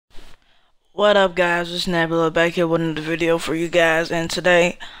What up, guys? It's Nebula back here with another video for you guys, and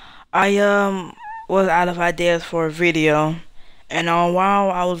today I was out of ideas for a video, and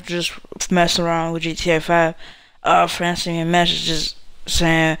while I was just messing around with GTA 5, friends sent me messages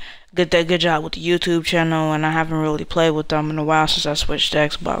saying good job with the YouTube channel, and I haven't really played with them in a while since I switched to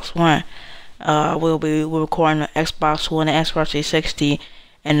Xbox One. We're recording the Xbox One and Xbox 360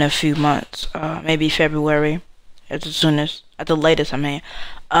 in a few months, maybe February, at the latest. I mean,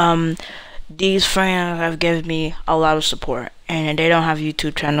 these friends have given me a lot of support, and they don't have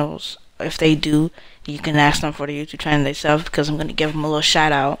YouTube channels. If they do, you can ask them for the YouTube channel themselves, because I'm gonna give them a little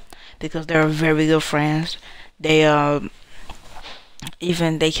shout out because they're very good friends. They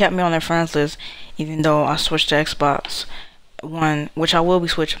they kept me on their friends list even though I switched to Xbox One, which I will be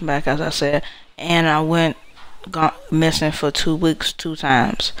switching back, as I said, and I got missing for 2 weeks 2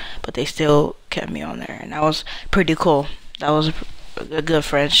 times, but they still kept me on there, and that was pretty cool. That was a good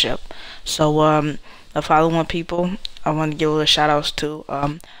friendship. So the following people I want to give a little shout outs to: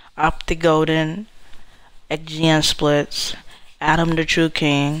 Optic, XGN Splits,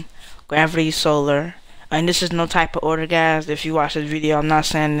 AdamTheTrueKing, Gravity Solar. And this is no type of order, guys. If you watch this video, I'm not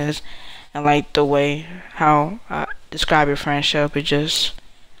saying this and like the way how I describe your friendship. It's just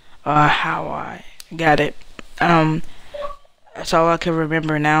how I got it. That's all I can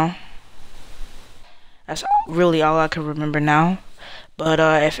remember now. That's really all I can remember now. But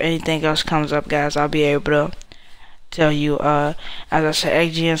if anything else comes up, guys, I'll be able to tell you. As I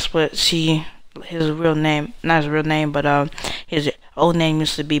said, XGN Split. See, his real name, not his real name, but his old name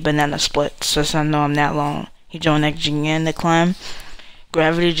used to be Banana Split. Since I know him that long, he joined XGN to climb.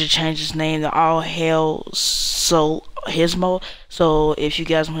 Gravity just changed his name to All Hail Himzo. So if you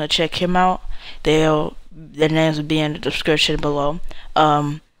guys want to check him out, their names will be in the description below.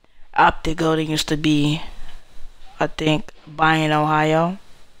 Optic used to be, I think, in Ohio.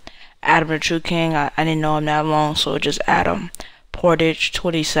 AdamTheTrueKing, I didn't know him that long, so just Adam. Portage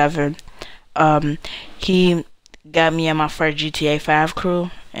 27. He got me in my first GTA 5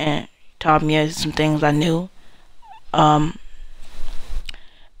 crew and taught me some things I knew. I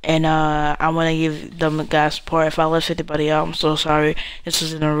want to give them guys support. If I left anybody out, I'm so sorry. This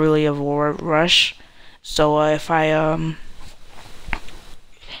isn't really a rush. So if I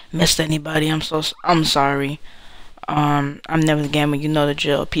missed anybody, I'm sorry. I'm Never the Gamer. You know the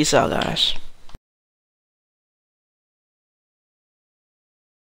drill. Peace out, guys.